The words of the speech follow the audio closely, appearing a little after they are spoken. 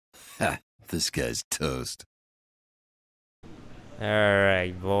Ha, this guy's toast.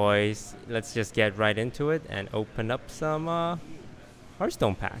 Alright, boys. Let's just get right into it and open up some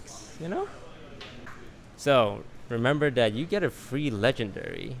Hearthstone packs, you know? So, remember that you get a free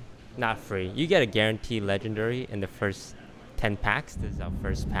legendary. Not free. You get a guaranteed legendary in the first 10 packs. This is our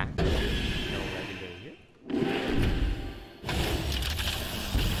first pack. No legendary here.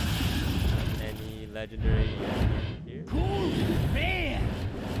 Any legendary here? Cool, man.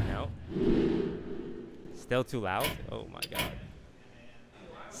 No. Still too loud? Oh my god.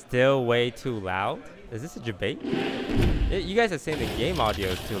 Still way too loud? Is this a debate? You guys are saying the game audio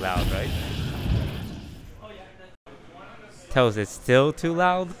is too loud, right? Tells it's still too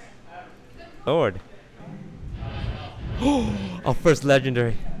loud? Lord. Our first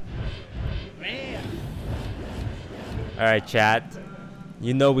legendary. Alright, chat.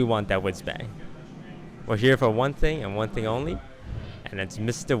 You know we want that whiz-bang. We're here for one thing and one thing only. And it's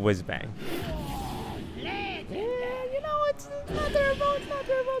Mr. Whiz-bang. Yeah, you know, it's not terrible,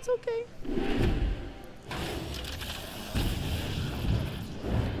 it's okay.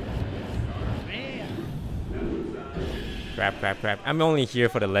 Crap. I'm only here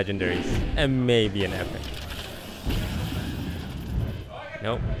for the legendaries. And maybe an epic.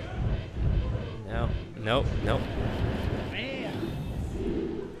 Nope. Nope.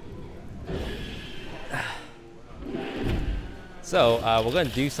 So, we're going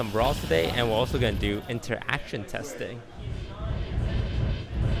to do some brawls today, and we're also going to do interaction testing.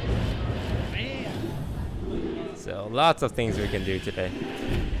 So, lots of things we can do today.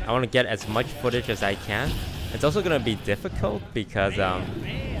 I want to get as much footage as I can. It's also going to be difficult because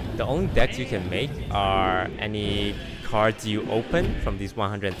the only decks you can make are any cards you open from these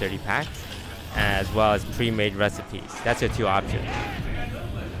 130 packs, as well as pre-made recipes. That's your two options.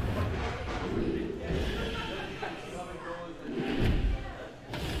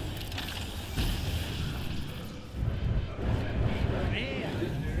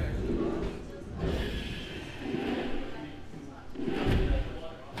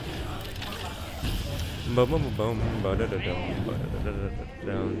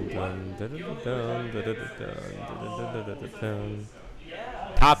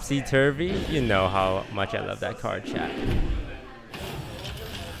 Topsy-turvy, you know how much I love that card, chat.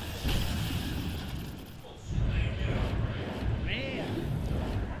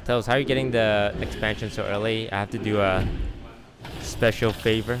 Tell us, how are you getting the expansion so early? I have to do a special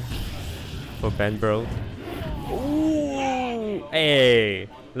favor for Ben Bro. Ooh, hey,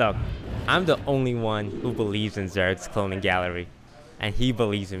 look. I'm the only one who believes in Zarek's cloning gallery. And he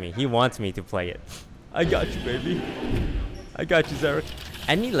believes in me. He wants me to play it. I got you, baby. I got you, Zarek.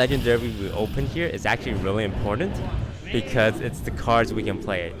 Any legendary we open here is actually really important because it's the cards we can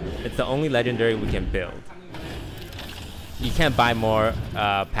play. It's the only legendary we can build. You can't buy more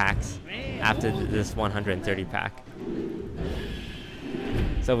packs after this 130 pack.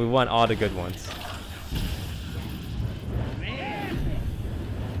 So we want all the good ones.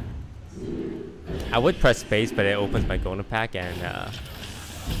 I would press space, but it opens my Golden pack, and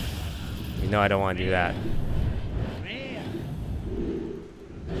you know I don't want to do that.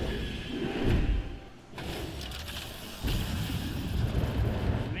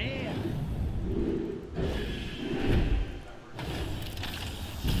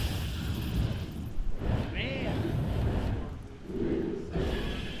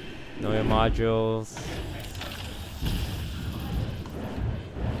 Know your modules.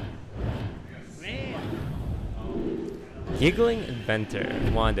 Giggling Inventor,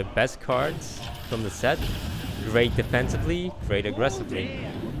 one of the best cards from the set. Great defensively, great aggressively.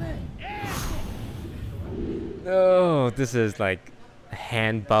 Oh, this is like a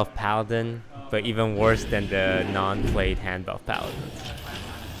hand buff paladin, but even worse than the non-played hand buff paladins.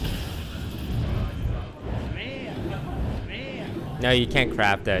 No, you can't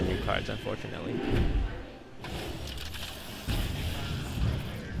craft new cards, unfortunately.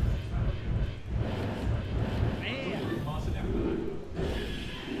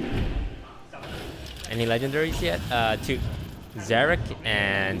 Any legendaries yet? Two. Zarek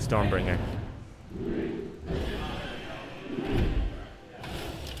and Stormbringer.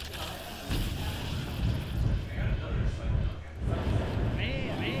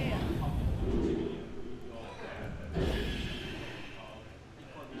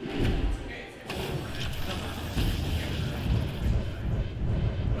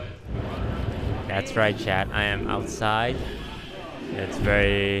 That's right, chat. I am outside. It's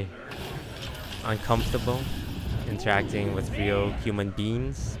very uncomfortable interacting with real human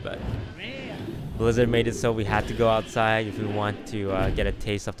beings, but Blizzard made it so we had to go outside if we want to get a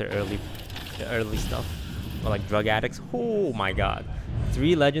taste of the early stuff. Or like drug addicts. Oh my god,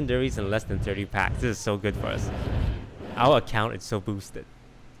 3 legendaries in less than 30 packs. This is so good for us. Our account is so boosted.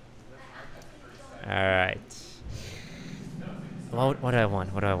 Alright. What do I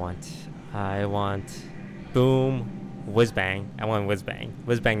want? What do I want? I want Boom, Whizbang. I want Whizbang.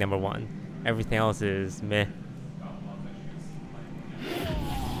 Whizbang number 1. Everything else is meh.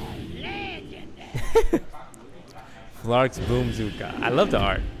 Flark's Boomzuka. I love the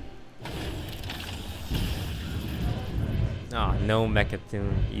art. Oh, no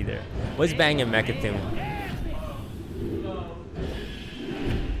Mechatoon either. Whizbang and Mechatoon.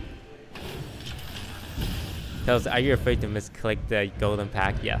 Tells, are you afraid to misclick the golden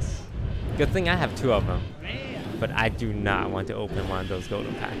pack? Yes. Good thing I have 2 of them. But I do not want to open one of those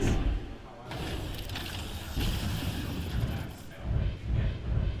golden packs.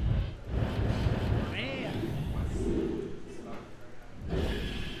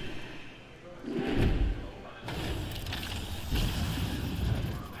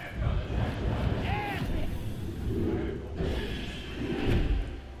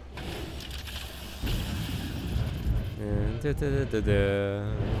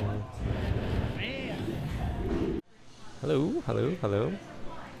 Hello, hello, hello.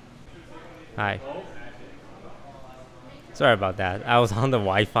 Hi. Sorry about that. I was on the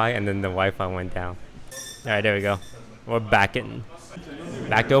Wi-Fi and then the Wi-Fi went down. Alright, there we go. We're back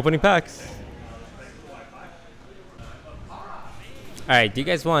to opening packs. Alright, do you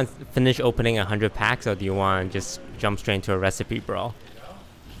guys want to finish opening 100 packs or do you want to just jump straight into a recipe brawl?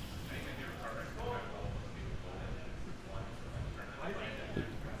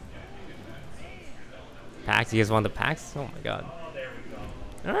 Packs? You guys want the packs? Oh my god.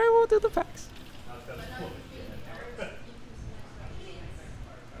 Alright, we'll do the packs.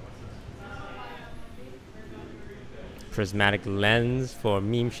 Prismatic lens for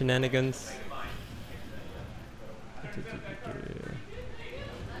meme shenanigans.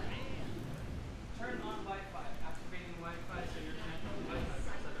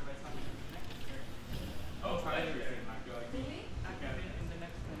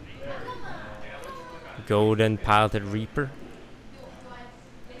 Golden Piloted Reaper.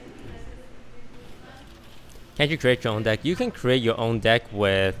 Can't you create your own deck? You can create your own deck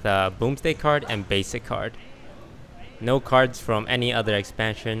with Boomsday card and Basic card. No cards from any other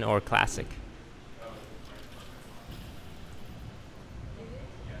expansion or Classic.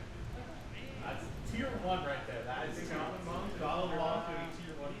 That's tier 1 right there. That is tier 1 card.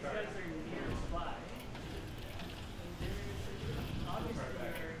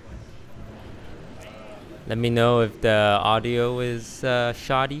 Let me know if the audio is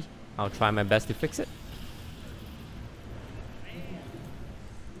shoddy. I'll try my best to fix it.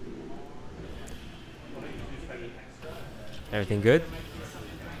 Everything good?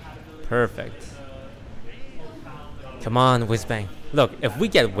 Perfect. Come on, Whizbang. Look, if we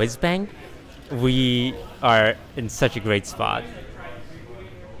get Whizbang, we are in such a great spot.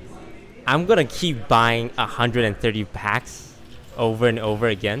 I'm gonna keep buying 130 packs over and over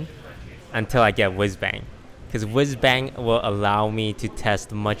again until I get Whizbang. Because Whizbang will allow me to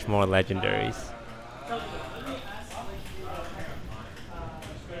test much more legendaries.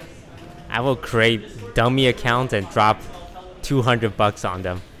 I will create dummy accounts and drop 200 bucks on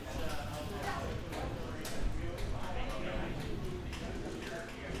them.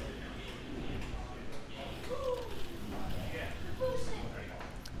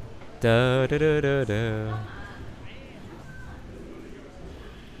 Da da da da da.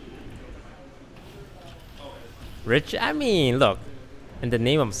 Rich? I mean, look. In the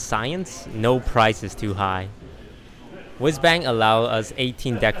name of science, no price is too high. Whizbang allows us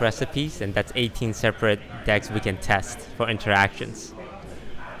 18 deck recipes, and that's 18 separate decks we can test for interactions.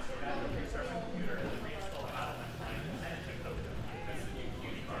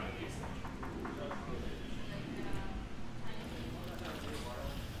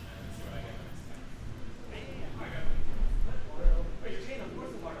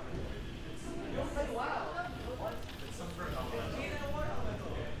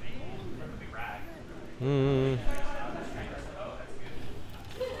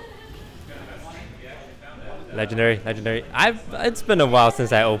 Legendary. It's been a while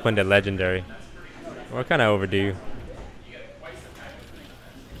since I opened a legendary. We're kind of overdue.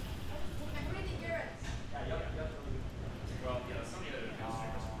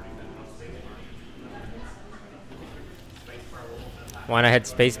 When I hit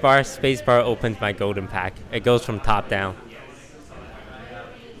spacebar opens my golden pack. It goes from top down.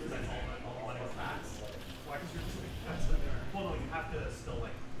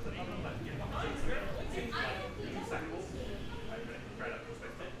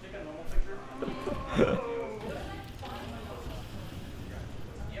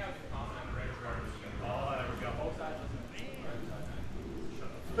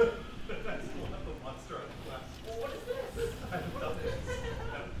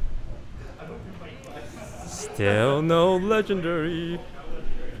 Still no legendary.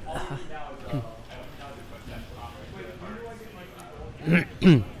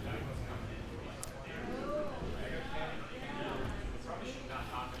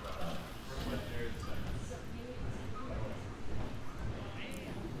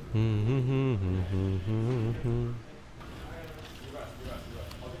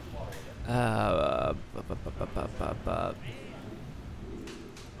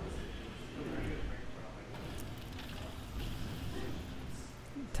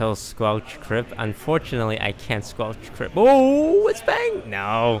 Tell Squelch Crip. Unfortunately, I can't Squelch Crip. Oh, it's bang!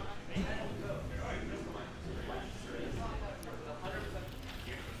 No.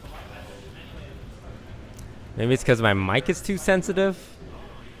 Maybe it's because my mic is too sensitive.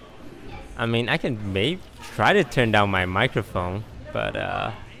 I mean, I can maybe try to turn down my microphone, but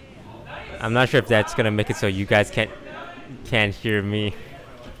I'm not sure if that's gonna make it so you guys can't hear me.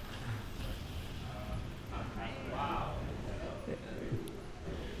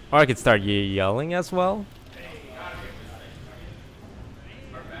 Or I could start yelling as well.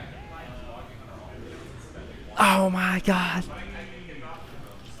 Oh my god.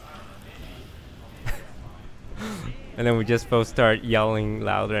 And then we just both start yelling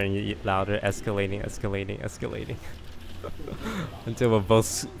louder and louder, escalating. Until we're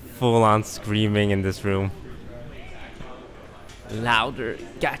both full on screaming in this room. Louder,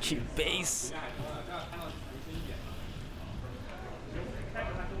 got you, bass.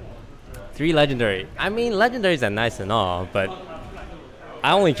 3 legendary. I mean, legendaries are nice and all, but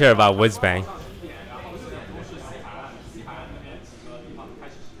I only care about Whizbang.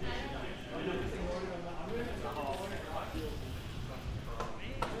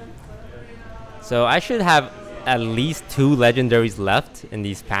 So I should have at least 2 legendaries left in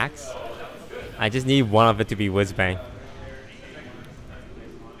these packs. I just need one of it to be Whizbang.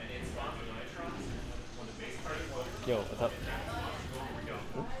 Yo, what's up?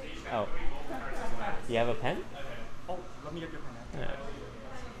 Oh. Do you have a pen? Oh, let me get your pen.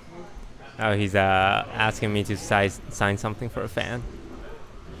 Oh, he's asking me to sign something for a fan.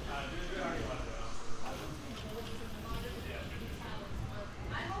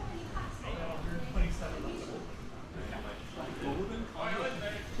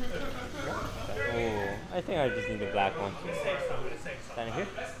 Oh, I think I just need the black one. Stand here.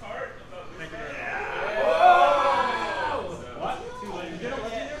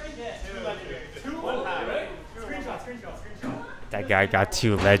 That guy got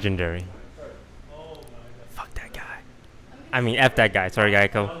 2 legendary. Fuck that guy. I mean, F that guy. Sorry,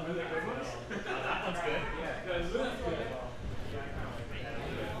 Geico.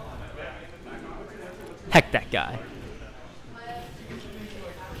 Heck that guy.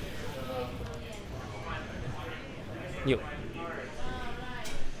 Yo.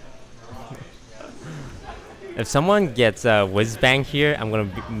 If someone gets Whizbang here, I'm gonna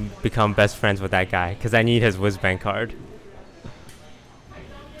become best friends with that guy because I need his Whizbang card.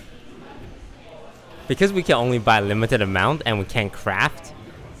 Because we can only buy a limited amount and we can't craft,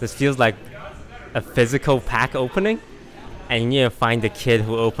 this feels like a physical pack opening, and you need to find the kid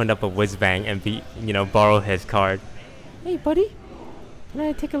who opened up a Whizbang and borrow his card. Hey buddy, can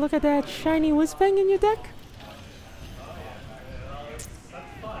I take a look at that shiny Whizbang in your deck?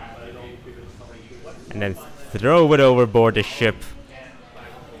 And then throw it overboard the ship.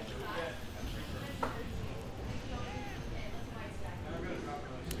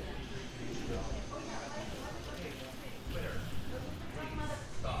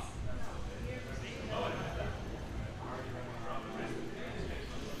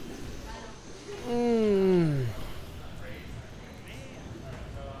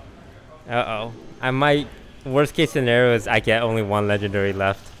 Uh-oh. I might... Worst case scenario is I get only 1 legendary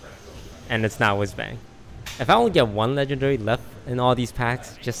left. And it's not Whizbang. If I only get 1 legendary left in all these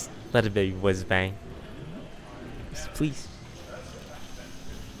packs, just let it be Whizbang. Just please.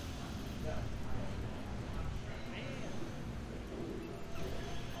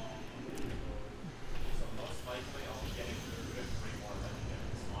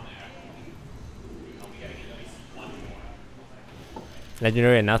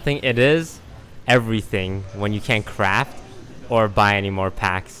 Legendary or nothing? It is everything when you can't craft or buy any more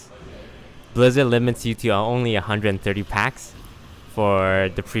packs. Blizzard limits you to only 130 packs for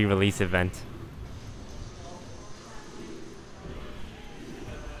the pre-release event.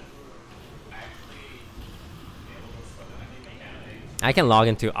 I can log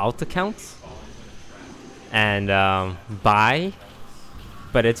into alt accounts and buy,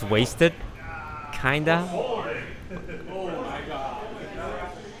 but it's wasted, kinda.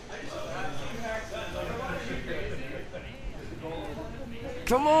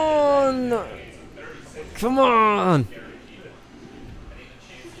 Come on! Come on!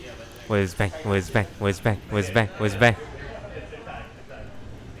 Whiz bang, whiz bang, whiz bang, whiz bang, whiz bang.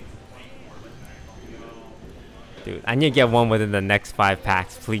 Dude, I need to get one within the next 5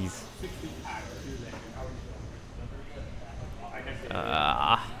 packs, please.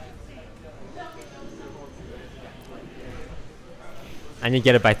 I need to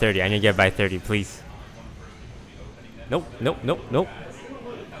get it by 30. I need to get it by 30, please. Nope, nope, nope, nope.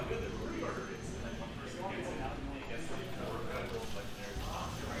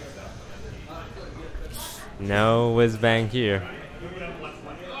 No whiz bang here.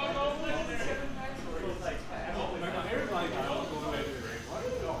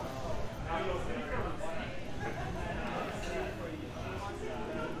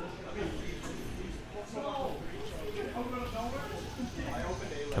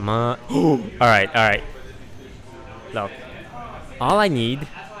 Come on. Alright, alright. Look. All I need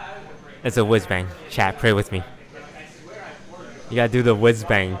is a whiz bang. Chat, pray with me. You gotta do the whiz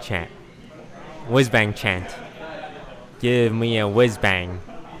bang chant. Whiz bang chant. Give me a whiz bang,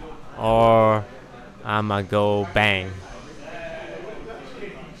 or I'ma go bang.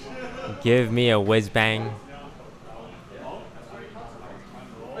 Give me a whiz bang.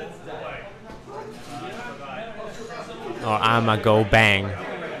 Or I'ma go bang.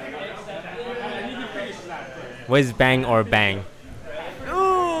 Whiz bang or bang.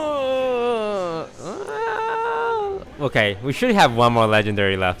 Okay, we should have one more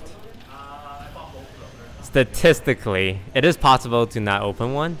legendary left. Statistically, it is possible to not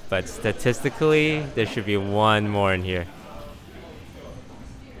open one, but statistically, there should be one more in here.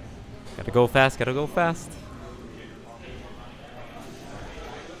 Gotta go fast, gotta go fast.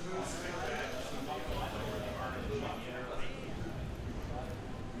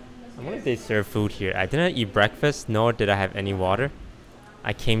 I wonder if they serve food here. I didn't eat breakfast, nor did I have any water.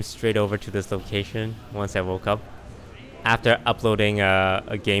 I came straight over to this location once I woke up, after uploading a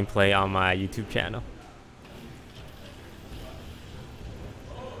gameplay on my YouTube channel.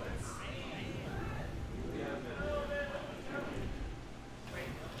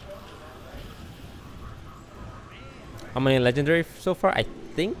 How many legendary so far? I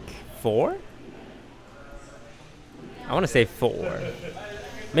think 4? I want to say 4.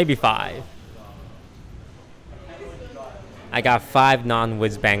 Maybe 5. I got 5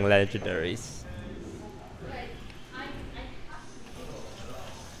 non-whiz bang legendaries.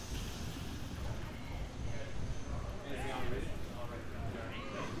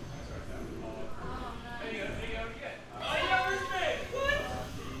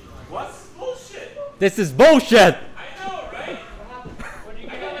 What's bullshit? This is bullshit!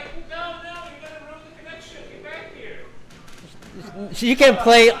 She can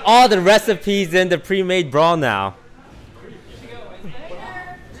play all the recipes in the pre-made brawl now.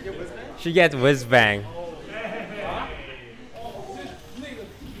 She gets whiz bang.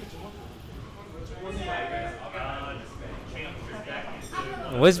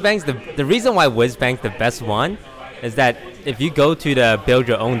 Whiz bang's the reason why whiz bang's the best one is that if you go to the build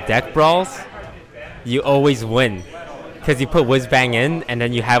your own deck brawls, you always win because you put whiz bang in and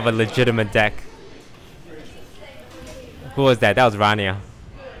then you have a legitimate deck. Who was that? That was Rania,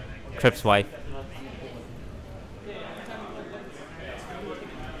 Crip's wife.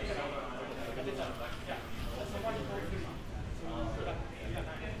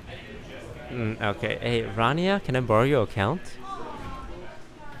 Okay. Hey, Rania, can I borrow your account?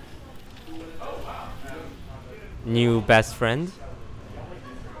 New best friend.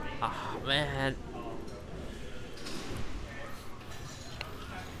 Oh, man.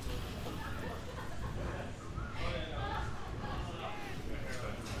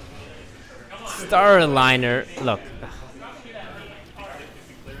 Starliner, look.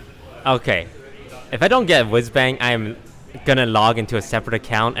 Okay, if I don't get whiz bang, I'm gonna log into a separate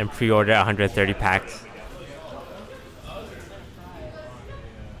account and pre-order 130 packs.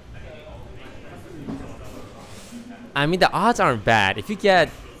 I mean, the odds aren't bad. If you get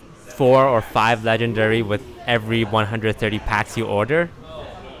 4 or 5 legendary with every 130 packs you order,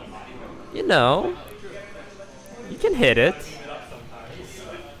 you know, you can hit it.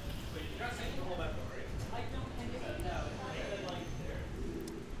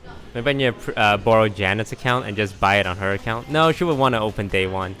 Maybe I need to borrow Janet's account and just buy it on her account. No, she would want to open day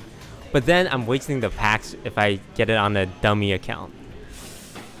 1. But then I'm wasting the packs if I get it on a dummy account.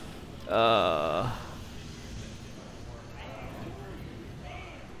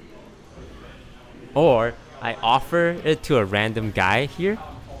 Or I offer it to a random guy here.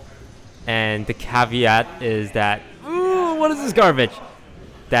 And the caveat is that, ooh, what is this garbage?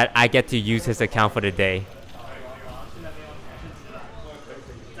 That I get to use his account for the day.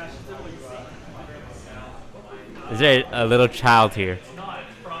 Is there a little child here?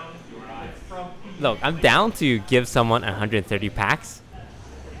 Look, I'm down to give someone 130 packs,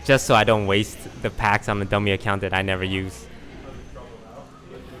 just so I don't waste the packs on the dummy account that I never use.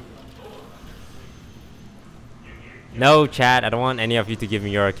 No, chat, I don't want any of you to give me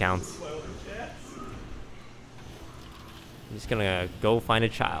your accounts. I'm just gonna go find a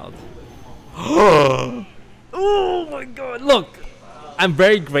child. Oh my god, look! I'm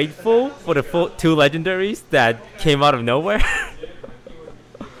very grateful for the full 2 legendaries that came out of nowhere.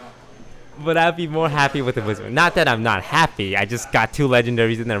 But I'd be more happy with the wizard. Not that I'm not happy, I just got 2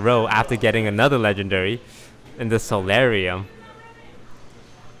 legendaries in a row after getting another legendary in the solarium.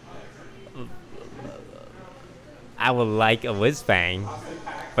 I would like a whiz bang.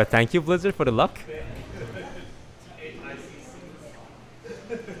 But thank you, Blizzard, for the luck.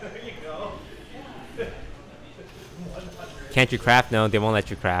 Can't you craft? No, they won't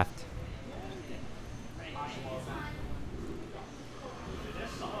let you craft.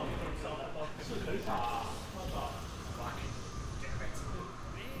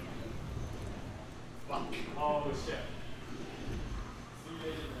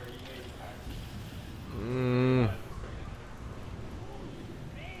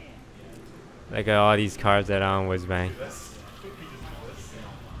 Look at all these cards that are on Whizbang.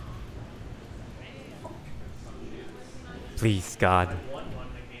 Please, God.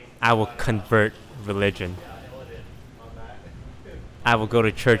 I will convert religion. I will go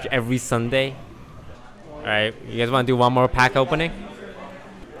to church every Sunday. Alright, you guys want to do one more pack opening?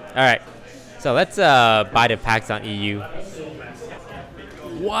 Alright, so let's buy the packs on EU.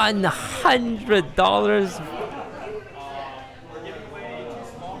 $100.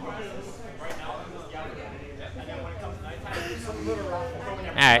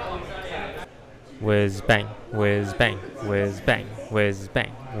 Alright. Whiz bang, whiz bang, whiz bang, whiz bang,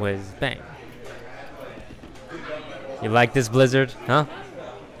 whiz bang. You like this, Blizzard? Huh?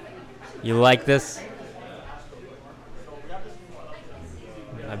 You like this?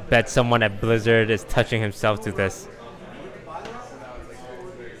 I bet someone at Blizzard is touching himself to this.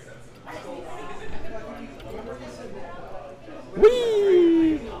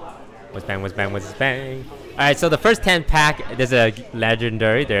 Whee! Whiz bang, whiz bang, whiz bang. Alright, so the first 10 pack, there's a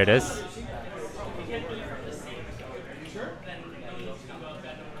legendary. There it is.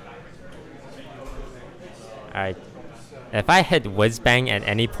 Alright. If I hit Whizbang at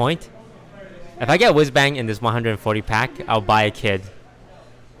any point, if I get Whizbang in this 140 pack, I'll buy a kid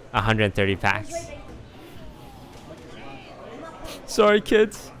 130 packs. Sorry,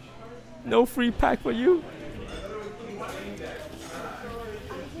 kids. No free pack for you.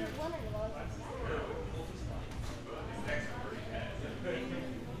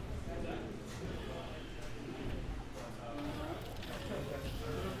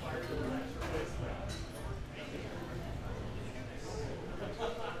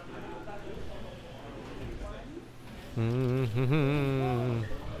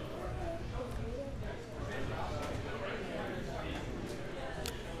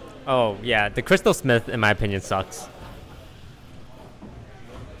 Oh, yeah, the Crystal Smith, in my opinion, sucks.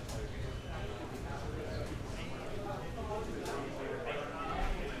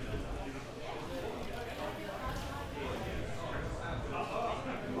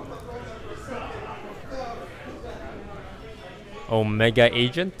 Omega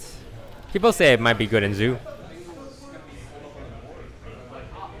Agent? People say it might be good in Zoo.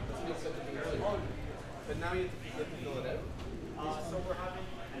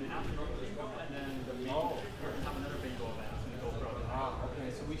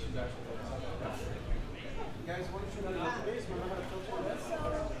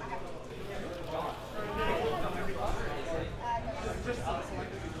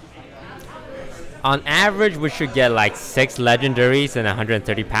 On average, we should get like 6 legendaries in a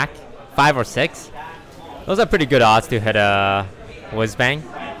 130 pack. 5 or 6. Those are pretty good odds to hit a Whizbang.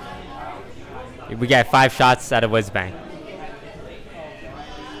 We get 5 shots at a Whizbang.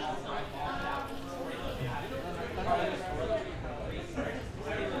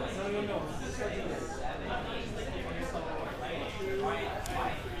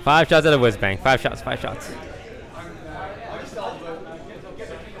 Five shots at a Whizbang. 5 shots, 5 shots.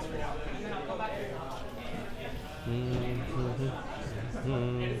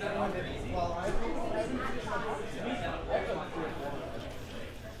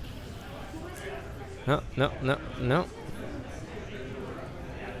 No, no, no, no.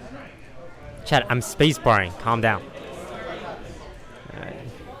 Chat, I'm spacebarring. Calm down. Alright.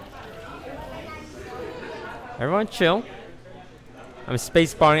 Everyone chill. I'm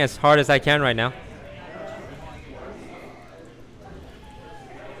spacebarring as hard as I can right now.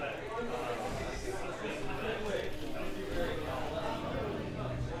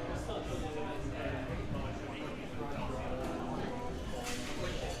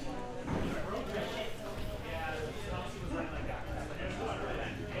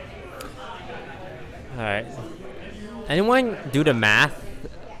 Anyone do the math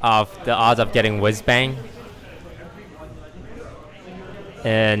of the odds of getting whiz bang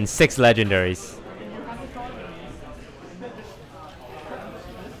and 6 legendaries?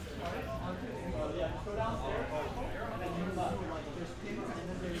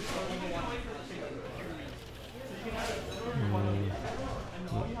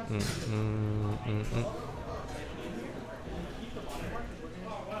 Mm.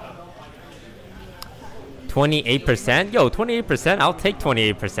 28%? Yo, 28%? I'll take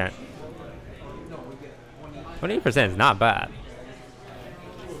 28%. 28% is not bad.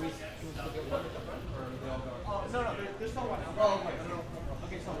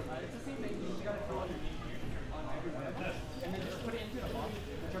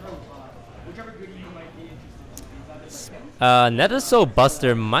 Nether Soul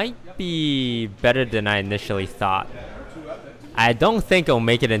Buster might be better than I initially thought. I don't think it'll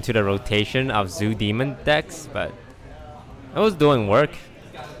make it into the rotation of Zoo Demon decks, but it was doing work.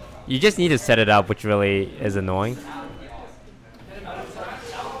 You just need to set it up, which really is annoying.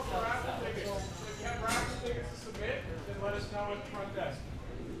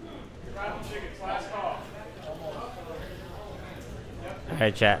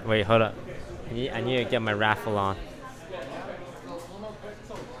 Alright, chat. Wait, hold up. I need to get my raffle on.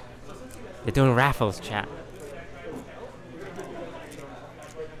 They're doing raffles, chat.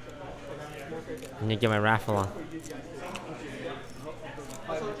 I need to get my raffle on.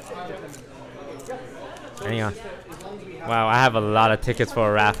 Hang on. Wow, I have a lot of tickets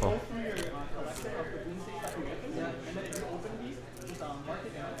for a raffle.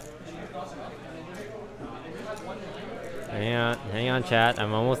 Hang on, chat.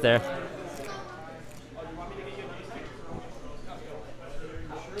 I'm almost there.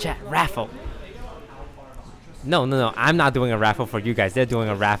 Chat, raffle. No. I'm not doing a raffle for you guys. They're doing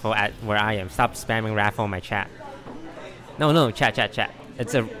a raffle at where I am. Stop spamming raffle in my chat. No, chat.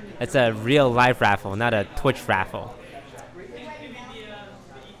 It's a real life raffle, not a Twitch raffle.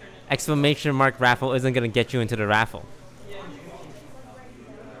 Exclamation mark raffle isn't gonna get you into the raffle.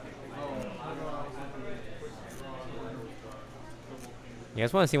 You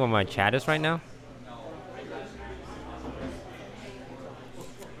guys want to see what my chat is right now?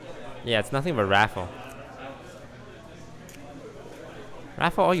 Yeah, it's nothing but raffle.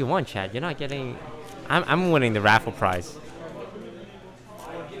 Raffle all you want, chat. You're not getting... I'm winning the raffle prize.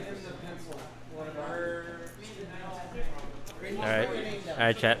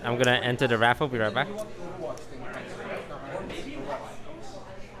 Alright, chat. I'm gonna enter the raffle. Be right back.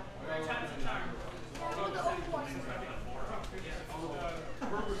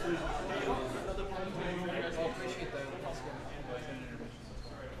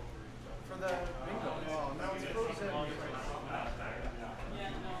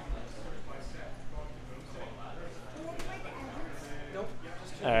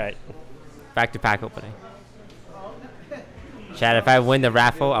 Alright. Back to pack opening. Chat, if I win the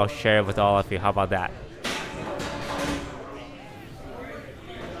raffle, I'll share it with all of you. How about that?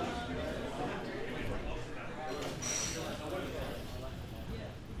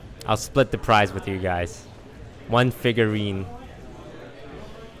 I'll split the prize with you guys. 1 figurine.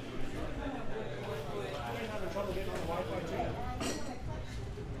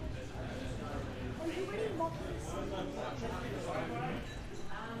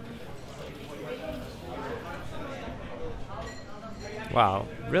 Wow,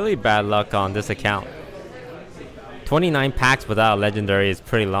 really bad luck on this account. 29 packs without a legendary is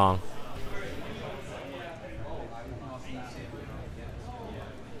pretty long.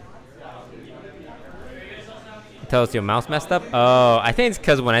 Tell us your mouse messed up? Oh, I think it's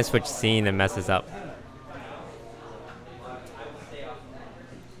because when I switch scene it messes up.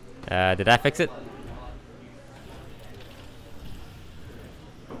 Did I fix it?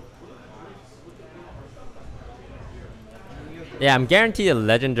 Yeah, I'm guaranteed a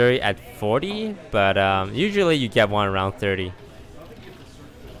legendary at 40, but usually you get one around 30.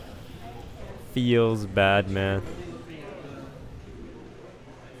 Feels bad, man.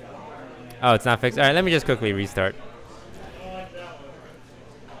 Oh, it's not fixed? Alright, let me just quickly restart.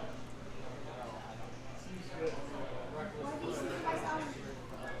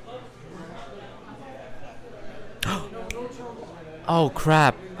 Oh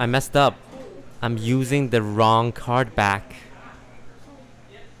crap, I messed up. I'm using the wrong card back.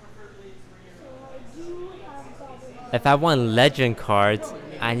 If I want legend cards,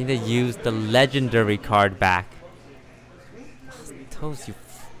 I need to use the legendary card back. Toast, you.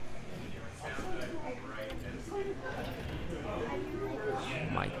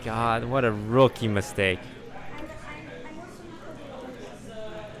 Oh my god, what a rookie mistake.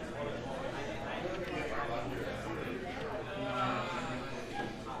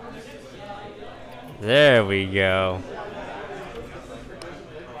 There we go.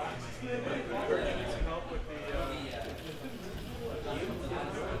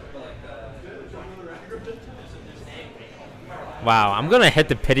 Wow, I'm gonna hit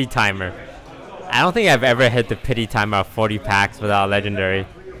the pity timer. I don't think I've ever hit the pity timer of 40 packs without legendary.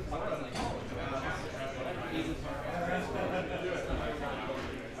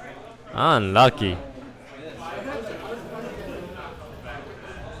 Unlucky.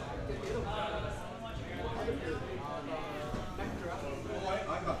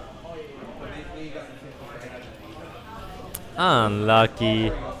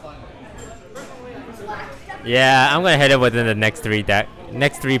 Unlucky. Yeah, I'm gonna hit it within the next 3 deck.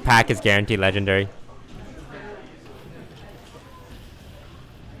 Next 3 pack is guaranteed legendary.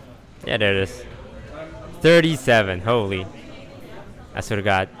 Yeah, there it is. 37. Holy. I swear to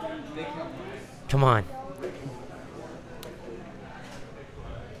God. Come on.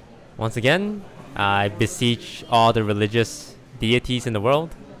 Once again, I beseech all the religious deities in the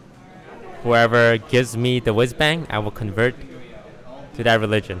world. Whoever gives me the whiz bang, I will convert to that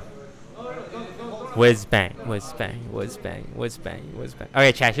religion. Whiz bang, whiz bang, whiz bang, whiz bang, whiz bang.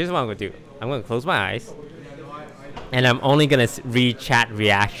 Okay, chat, here's what I'm gonna do. I'm gonna close my eyes. And I'm only gonna read chat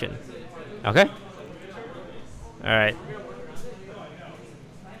reaction. Okay? Alright.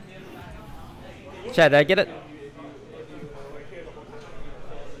 Chat, did I get it?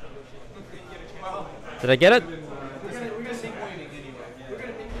 Did I get it?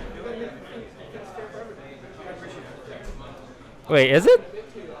 Wait, is it?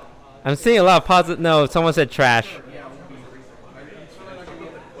 I'm seeing a lot of positive. No, someone said trash.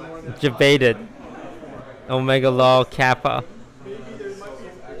 Debated. Omega Law Kappa.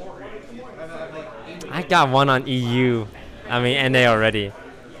 I got one on EU. I mean NA already.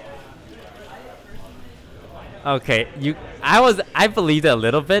 Okay, I believed it a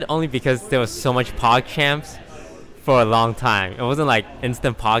little bit only because there was so much Pog champs for a long time. It wasn't like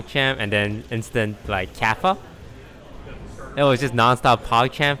instant Pog champ and then instant like Kappa. It was just non-stop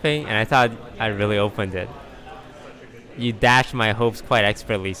Pog champing, and I thought I really opened it. You dashed my hopes quite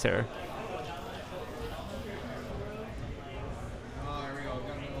expertly, sir.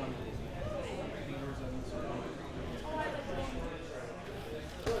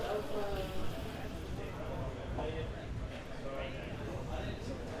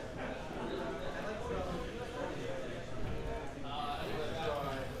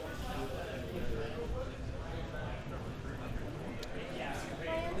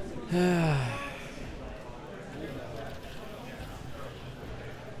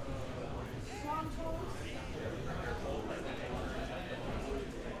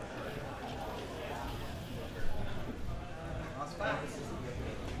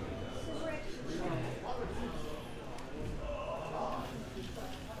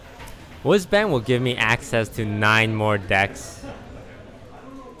 Whizbang will give me access to 9 more decks.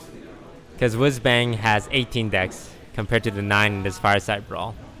 Because Whizbang has 18 decks compared to the 9 in this Fireside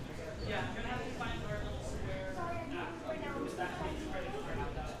Brawl.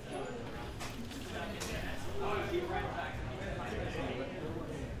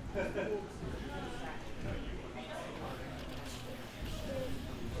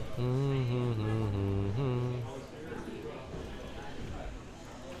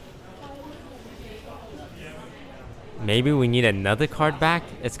 Maybe we need another card back?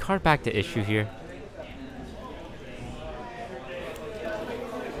 Is card back the issue here?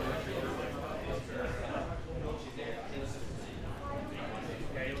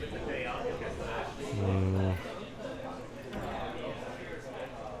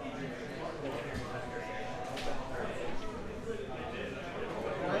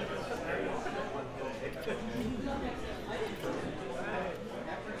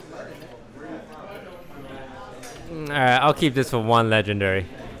 Alright, I'll keep this for 1 legendary.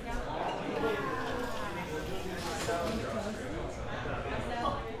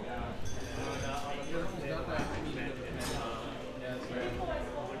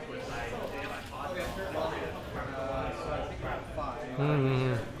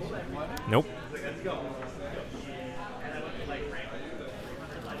 Nope.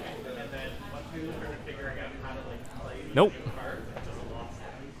 Nope.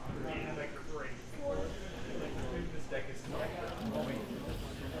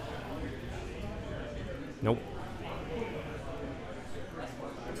 Nope.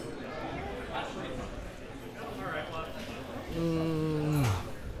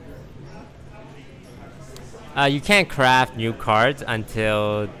 You can't craft new cards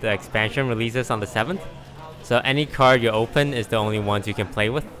until the expansion releases on the 7th. So any card you open is the only ones you can play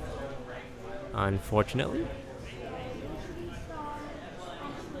with. Unfortunately.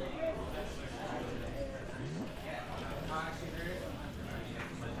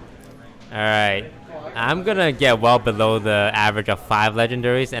 Alright. I'm gonna get well below the average of 5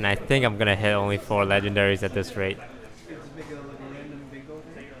 legendaries, and I think I'm gonna hit only 4 legendaries at this rate.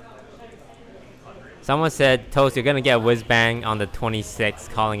 Someone said, Toast, you're gonna get whiz bang on the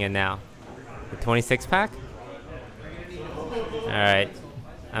 26th, calling it now. The 26 pack? Alright.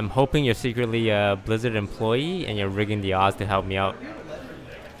 I'm hoping you're secretly a Blizzard employee and you're rigging the odds to help me out.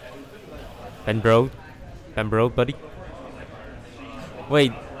 Ben bro, buddy.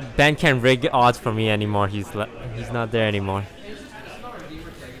 Wait, Ben can't rig odds for me anymore. He's not there anymore.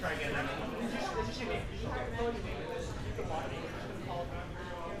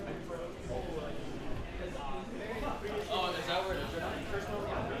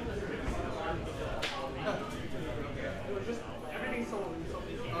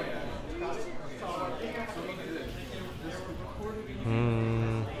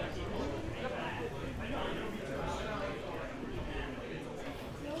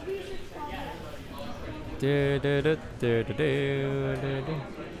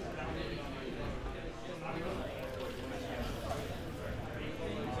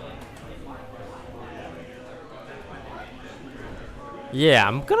 Yeah,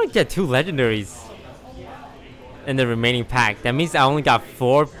 I'm gonna get 2 legendaries in the remaining pack. That means I only got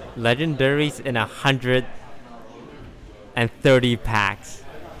 4 legendaries in 130 packs,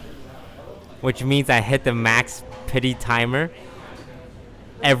 which means I hit the max pity timer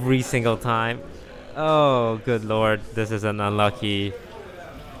every single time. Oh, good lord, this is an unlucky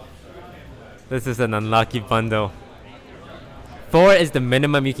bundle. 4 is the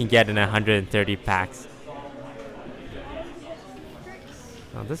minimum you can get in 130 packs.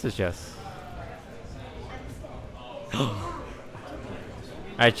 Oh, this is just...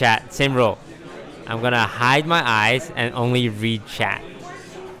 Alright, chat, same rule. I'm gonna hide my eyes and only read chat.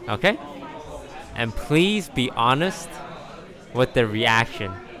 Okay? And please be honest with the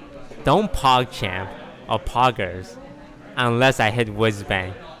reaction. Don't PogChamp or Poggers unless I hit whiz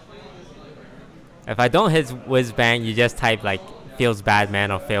bang. If I don't hit whiz bang, you just type like feels bad man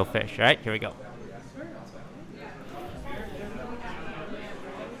or fail fish. Alright, here we go.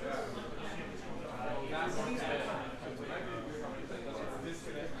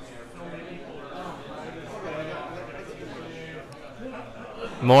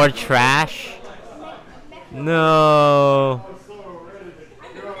 More trash? No.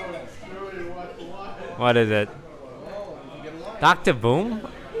 What is it? Dr. Boom?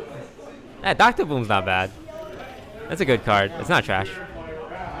 Yeah, Dr. Boom's not bad. That's a good card. It's not trash.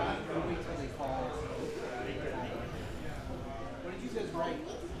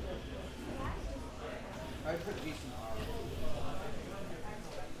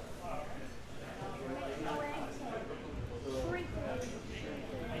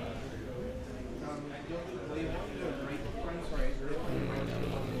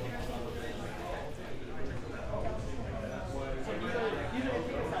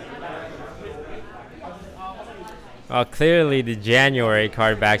 Well, clearly the January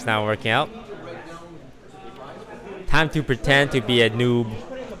card back's not working out. Time to pretend to be a noob.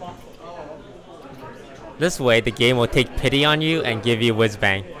 This way, the game will take pity on you and give you whiz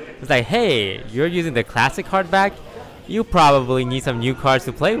bang. It's like, hey, you're using the classic card back? You probably need some new cards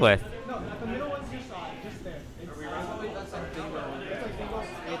to play with.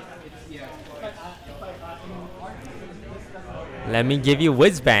 Let me give you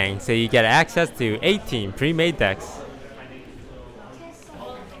whiz bang so you get access to 18 pre-made decks.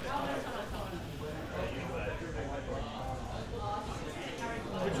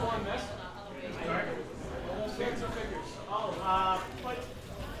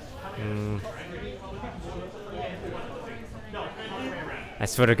 I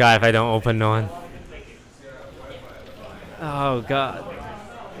swear to God, if I don't open one. Oh God.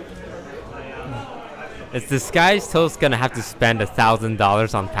 Is Disguised Toast gonna have to spend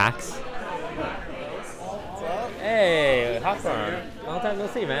 $1,000 on packs? Hey, Hawthorne. Long time no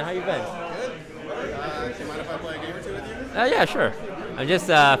see, man. How you been? Good. Do you mind if I play a game or two with you? Yeah, sure. I'm just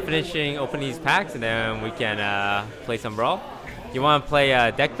finishing opening these packs, and then we can play some Brawl. You want to play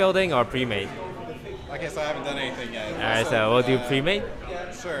deck building or pre-made? I guess I haven't done anything yet. Alright, so we'll do pre-made?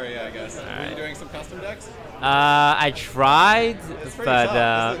 Sure, yeah, I guess. Are you doing some custom decks? I tried, It's pretty but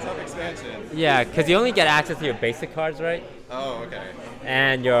tough. It's a tough expansion. yeah, because you only get access to your basic cards, right? Oh, okay.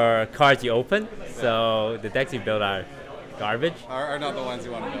 And your cards you open, so the decks you build are garbage. Are not the ones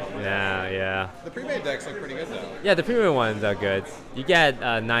you want to build. Yeah. The pre-made decks look pretty good though. Yeah, the premium ones are good. You get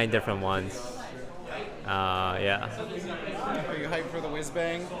 9 different ones. Yeah. Are you hyped for the whiz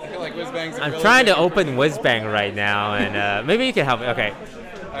bang? I feel like whiz bangs are I'm really trying to big. open whiz bang right now, and maybe you can help me. Okay.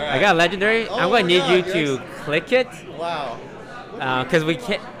 All right. I got a legendary. Oh I'm going to my need you God, to yes. click it Wow. Because we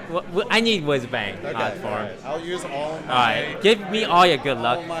can't. I need Whizbang Okay, hot form. alright. I'll use all my Alright, give me all your good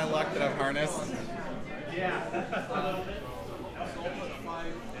luck. all my luck that I've harnessed.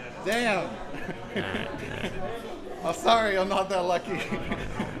 Damn. I'm sorry, I'm not that lucky.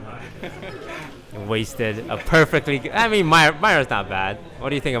 Wasted a perfectly good. I mean, Myra's not bad. What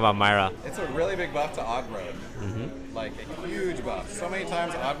do you think about Myra? It's a really big buff to Odd Rogue. Like a huge buff. So many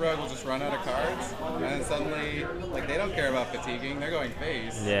times Odd Rogue will just run out of cards, and then suddenly, like they don't care about fatiguing. They're going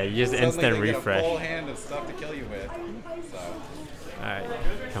face. Yeah, you just Suddenly instant they refresh. Get a full hand of stuff to kill you with. So. Alright,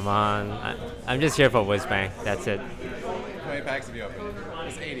 come on. I'm just here for Whizbang. That's it. How many packs have you opened?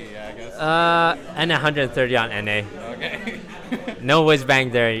 It's 80, yeah, I guess. And 130 on NA. Okay. No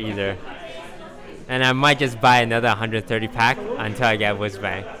Whizbang there either. And I might just buy another 130 pack until I get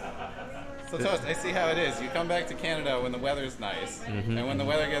Whizbang. So Toast, I see how it is. You come back to Canada when the weather's nice, and when the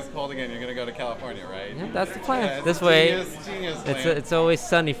weather gets cold again, you're gonna go to California, right? Yeah, that's the plan. Yeah, it's This a way, genius plan. it's always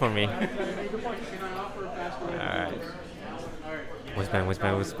sunny for me. Alright. Whizbang,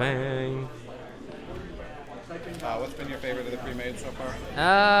 Whizbang, Whizbang. What's been your favorite of the pre-made so far?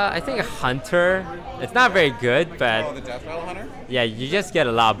 I think Hunter. It's not very good, but Oh, the Death Rattle Hunter? yeah, you just get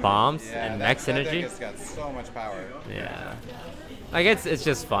a lot of bombs Yeah, and that max deck energy. has got so much power. Yeah, like it's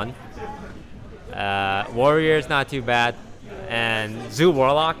just fun. Warrior's not too bad, and Zoo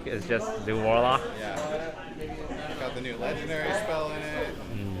Warlock is just Zoo Warlock. Yeah. Got the new legendary spell in it.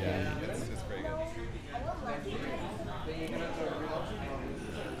 Yeah, it's pretty good.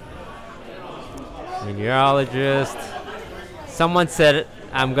 Meteorologist. Someone said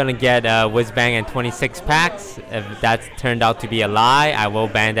I'm gonna get Whizbang and 26 packs. If that's turned out to be a lie, I will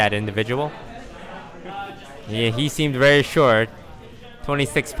ban that individual. Yeah, he seemed very sure.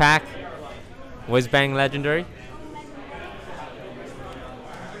 26 pack, Whizbang legendary.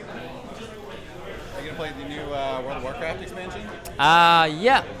 Are you gonna play the new World of Warcraft expansion?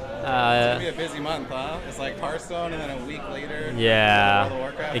 Yeah. It's gonna be a busy month, huh? It's like Hearthstone, and then a week later. World of Yeah,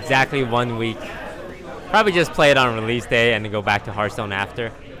 Warcraft. exactly 1 week. Probably just play it on release day and then go back to Hearthstone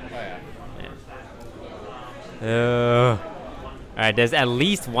after. Oh yeah. Alright, there's at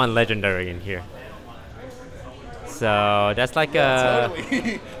least one legendary in here. So that's like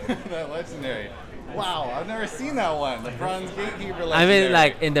Totally. That legendary. Wow, I've never seen that one. The Bronze Gatekeeper legendary. I mean,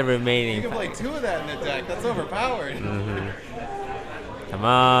 like in the You remaining. can play 2 of that in a deck. That's overpowered. Come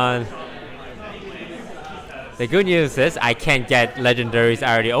on. The good news is I can't get legendaries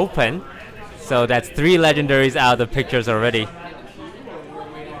already open. So that's 3 legendaries out of the pictures already.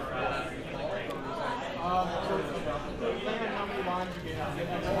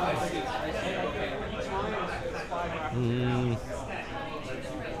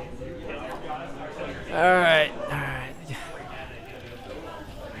 Alright, alright.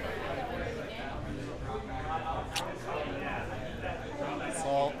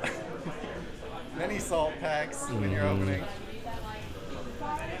 Salt. Many salt packs when you're opening.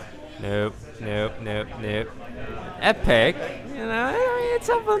 Nope, nope, nope, nope. Epic. You know, it's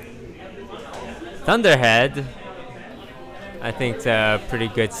something. Thunderhead. I think it's a pretty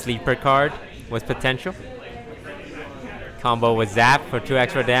good sleeper card with potential. Combo with Zap for 2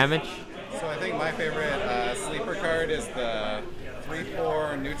 extra damage. So I think my favorite sleeper card is the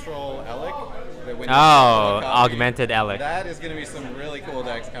 3/4 neutral Elec. that when you Oh, pull a copy, augmented Elec. That is going to be some really cool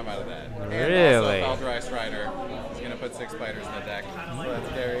decks come out of that. Really? And also Eldrai Strider is going to put 6 spiders in the deck. So that's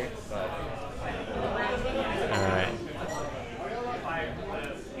scary. But Alright.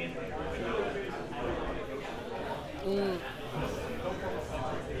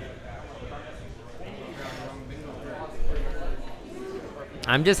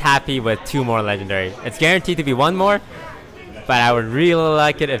 I'm just happy with 2 more legendary. It's guaranteed to be 1 more, but I would really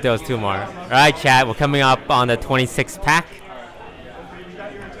like it if there was 2 more. Alright, chat, we're coming up on the 26 pack.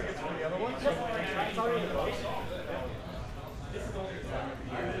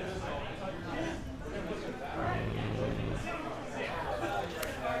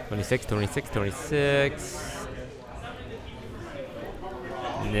 Twenty-six, 26, 26.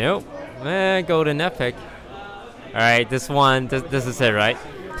 Nope. Golden Epic. Alright, this one, this is it, right?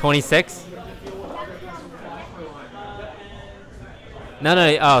 26?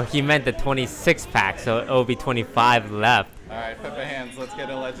 No, oh, he meant the 26 pack, so it'll be 25 left. alright, Peppa Hands, let's get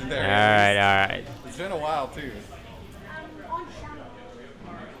a legendary. Alright. It's been a while too.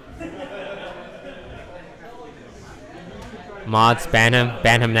 Mods, ban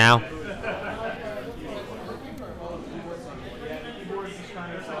him now.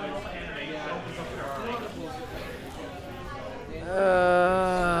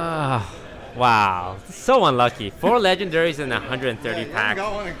 Wow, this So unlucky. 4 legendaries in 130 Yeah, you pack. haven't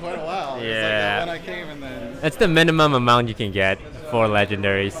got one in quite a while. It was like Yeah. that when I came and then. That's the minimum amount you can get. 4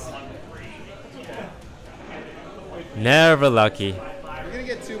 legendaries. Never lucky. We're gonna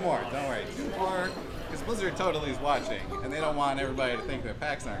get 2 more. Don't worry, 2 more. Because Blizzard totally is watching, and they don't want everybody to think their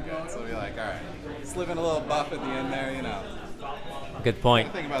packs aren't good. So we'll be like, all right, slip in a little buff at the end there, you know. Good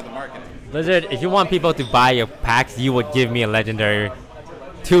point. Think about the marketing. Blizzard, if you want people to buy your packs, you would give me a legendary.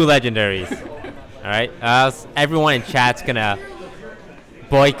 2 legendaries. Alright? Else everyone in chat's gonna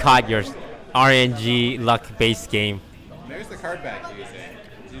boycott your RNG luck based game. There's the card back you're using.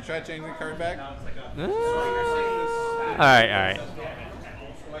 Did you try changing the card back? Alright.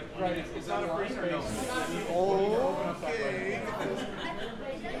 It's not a free space. Okay.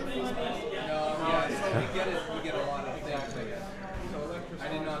 We get a lot of things, I guess. I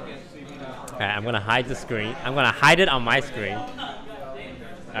did not get Okay, I'm gonna hide the screen. I'm gonna hide it on my screen.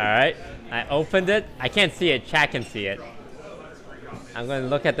 Alright. I opened it. I can't see it. Chat can see it. I'm gonna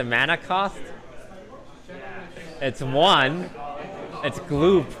look at the mana cost. It's 1. It's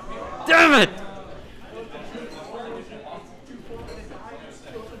gloop. Damn it!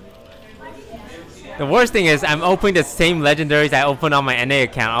 The worst thing is I'm opening the same legendaries I opened on my NA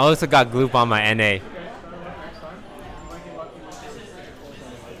account. I also got gloop on my NA.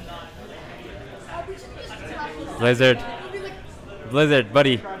 Blizzard,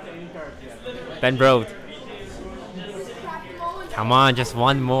 buddy. Ben Brode. Come on, just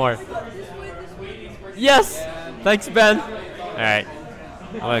one more. Yes! Thanks, Ben. Alright.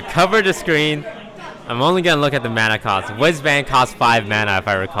 I'm gonna cover the screen. I'm only gonna look at the mana cost. Whizbang costs 5 mana if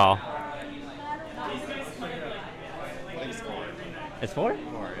I recall. It's 4?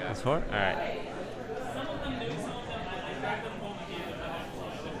 4, yeah. It's 4? Alright.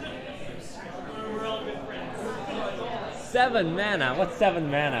 Seven mana. What's 7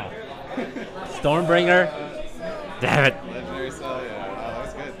 mana? Stormbringer? Damn it. Legendary cell, yeah. Wow, that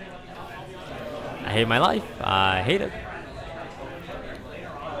was good. I hate my life. I hate it.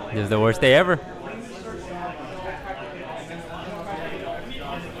 This is the worst day ever.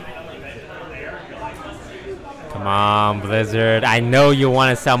 Come on, Blizzard. I know you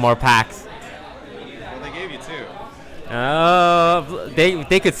want to sell more packs. Well, they gave you 2. Oh,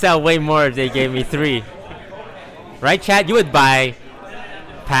 they could sell way more if they gave me 3. Right, chat? You would buy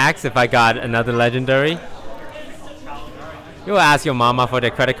packs if I got another legendary. You will ask your mama for their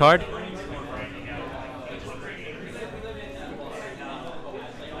credit card.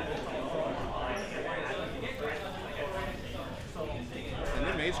 The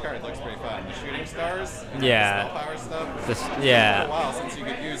new mage card looks pretty fun. The shooting stars. Yeah. The spell power stuff. Yeah. It's been a while since you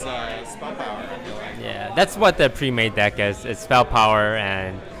could use spell power, I feel like. Yeah, that's what the pre-made deck is. It's spell power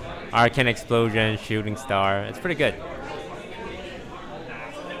and Arcane Explosion, Shooting Star. It's pretty good.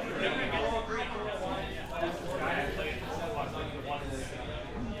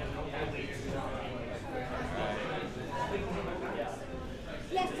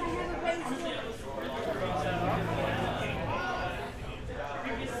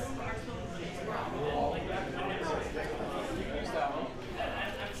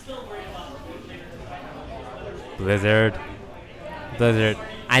 Blizzard.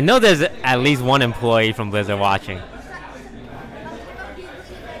 I know there's at least one employee from Blizzard watching.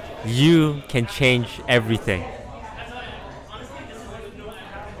 You can change everything.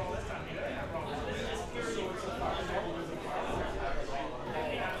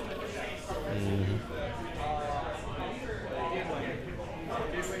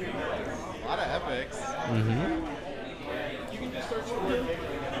 A lot of epics.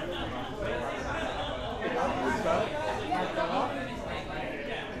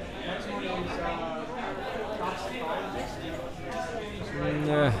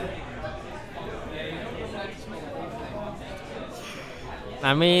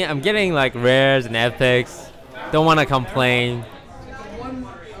 I mean, I'm getting like rares and epics. Don't want to complain.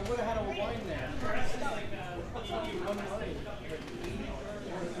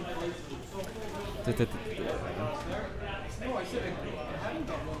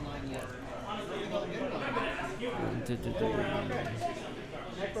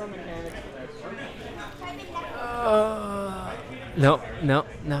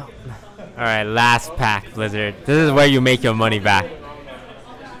 No. Alright, last pack, Blizzard. This is where you make your money back.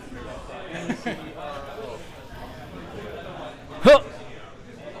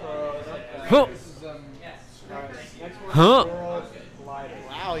 Huh.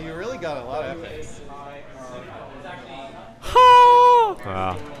 Wow, you really got a lot of epics.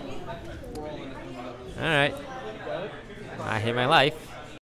 Wow. Alright. I hate my life.